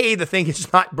bronze. The thing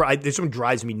is not, this one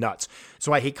drives me nuts.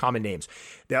 So I hate common names.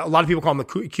 A lot of people call them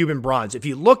the Cuban bronze. If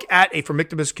you look at a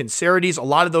Phormictopus cancerides, a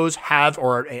lot of those have,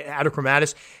 or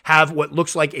Adochromatus, have what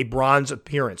looks like a bronze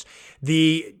appearance.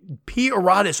 The P.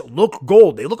 auratus look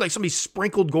gold. They look like somebody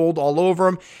sprinkled gold all over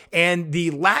them. And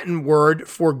the Latin word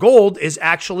for gold is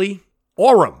actually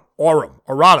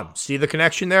auratum. See the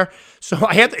connection there? So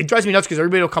it drives me nuts because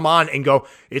everybody will come on and go,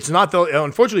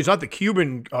 unfortunately, it's not the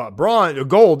Cuban bronze or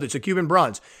gold, it's a Cuban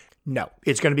bronze. No,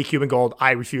 it's going to be Cuban gold.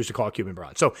 I refuse to call it Cuban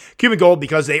bronze. So Cuban gold,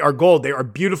 because they are gold. They are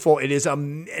beautiful. It is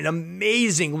an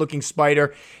amazing looking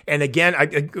spider. And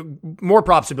again, more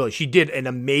props to Billy. She did an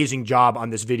amazing job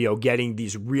on this video getting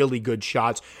these really good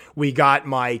shots. We got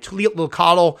my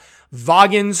Tliotlicotl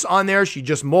Vagans on there. She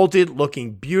just molted,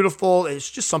 looking beautiful.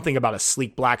 It's just something about a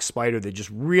sleek black spider that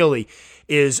just really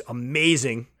is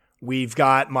amazing. We've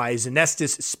got my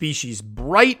Xenestus species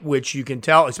bright, which you can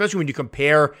tell, especially when you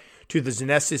compare to the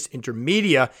Xenestus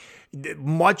intermedia,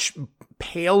 much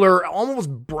paler, almost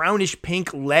brownish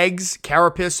pink legs,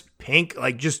 carapace, pink,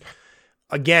 like just,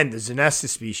 again, the Xenestus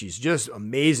species, just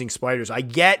amazing spiders.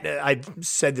 I've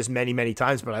said this many, many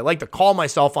times, but I like to call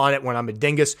myself on it when I'm a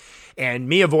dingus, and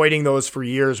me avoiding those for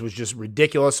years was just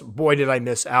ridiculous. Boy, did I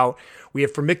miss out. We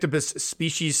have Phormictopus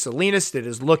species Selinus that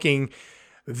is looking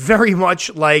very much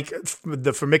like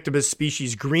the Phormictopus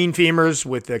species green femurs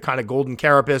with the kind of golden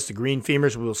carapace, the green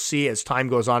femurs. We'll see as time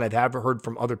goes on. I've heard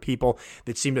from other people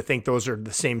that seem to think those are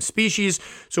the same species.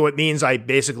 So it means I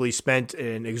basically spent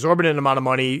an exorbitant amount of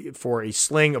money for a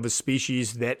sling of a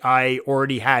species that I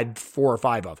already had 4 or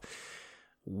 5 of.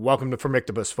 Welcome to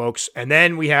Phormictopus, folks. And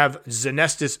then we have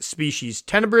Xenestus species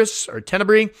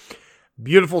Tenebris.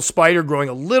 Beautiful spider, growing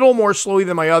a little more slowly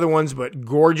than my other ones, but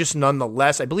gorgeous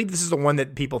nonetheless. I believe this is the one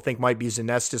that people think might be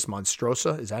Xenestus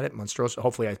monstrosa. Is that it? Monstrosa?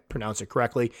 Hopefully I pronounce it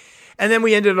correctly. And then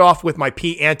we ended it off with my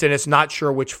P. antinus. Not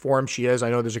sure which form she is.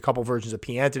 I know there's a couple versions of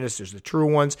P. antinus. There's the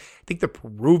true ones. I think the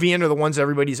Peruvian are the ones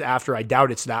everybody's after. I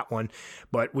doubt it's that one,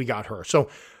 but we got her. So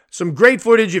some great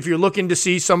footage if you're looking to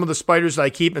see some of the spiders that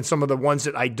I keep and some of the ones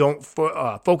that I don't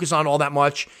focus on all that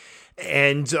much.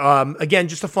 And again,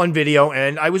 just a fun video,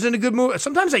 and I was in a good mood.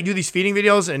 Sometimes I do these feeding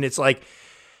videos, and it's like,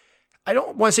 I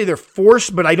don't want to say they're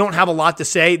forced, but I don't have a lot to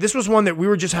say. This was one that we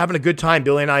were just having a good time,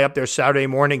 Billy and I, up there Saturday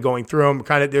morning going through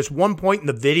them. There's one point in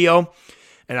the video,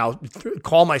 and I'll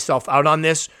call myself out on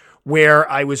this, where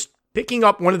I was picking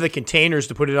up one of the containers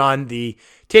to put it on the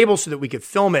table so that we could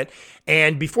film it.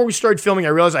 And before we started filming, I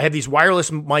realized I have these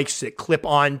wireless mics that clip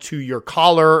on to your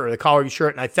collar or the collar of your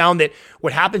shirt. And I found that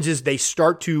what happens is they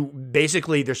start to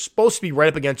basically, they're supposed to be right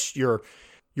up against your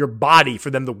body for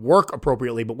them to work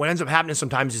appropriately. But what ends up happening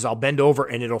sometimes is I'll bend over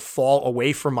and it'll fall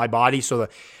away from my body. So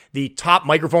the top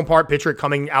microphone part, picture it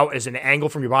coming out as an angle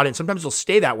from your body, and sometimes it'll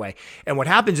stay that way. And what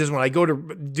happens is when I go to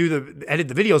edit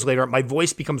the videos later, my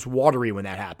voice becomes watery when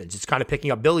that happens. It's kind of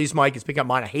picking up Billy's mic, it's picking up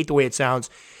mine. I hate the way it sounds.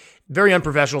 Very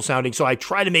unprofessional sounding. So I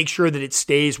try to make sure that it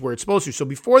stays where it's supposed to. So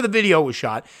before the video was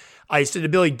shot, I said to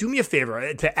Billy, do me a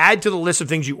favor, to add to the list of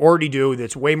things you already do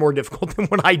that's way more difficult than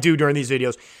what I do during these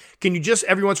videos. Can you just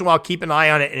every once in a while keep an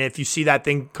eye on it? And if you see that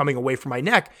thing coming away from my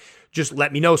neck, just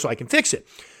let me know so I can fix it.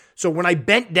 So when I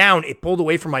bent down, it pulled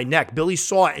away from my neck. Billy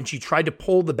saw it, and she tried to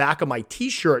pull the back of my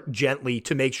t-shirt gently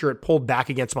to make sure it pulled back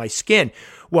against my skin.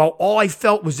 Well, all I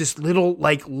felt was this little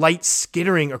light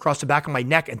skittering across the back of my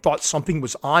neck, and thought something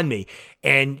was on me,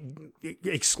 and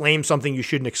exclaimed something you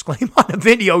shouldn't exclaim on a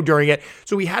video during it.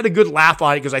 So we had a good laugh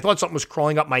on it because I thought something was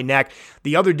crawling up my neck.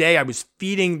 The other day I was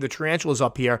feeding the tarantulas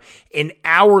up here. An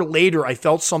hour later, I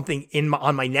felt something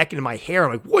on my neck and in my hair.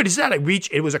 I'm like, what is that? I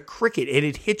reached, it was a cricket. It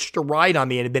had hitched a ride on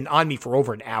me and had been on me for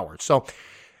over an hour. So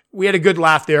we had a good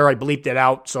laugh there. I bleeped it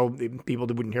out so people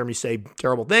wouldn't hear me say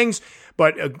terrible things,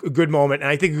 but a good moment. And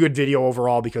I think a good video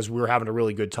overall because we were having a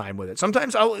really good time with it.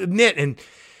 Sometimes I'll admit, and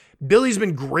Billy's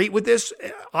been great with this.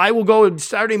 I will go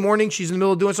Saturday morning. She's in the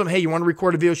middle of doing something. Hey, you want to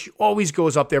record a video? She always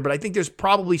goes up there, but I think there's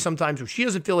probably some times where she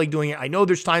doesn't feel like doing it. I know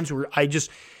there's times where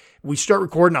we start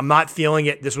recording. I'm not feeling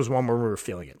it. This was one where we were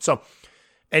feeling it. So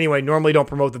Anyway, normally don't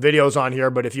promote the videos on here,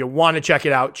 but if you want to check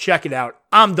it out, check it out.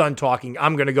 I'm done talking.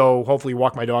 I'm going to go hopefully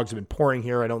walk my dogs. Have been pouring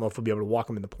here. I don't know if we'll be able to walk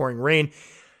them in the pouring rain.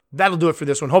 That'll do it for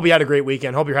this one. Hope you had a great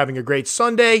weekend. Hope you're having a great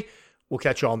Sunday. We'll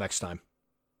catch you all next time.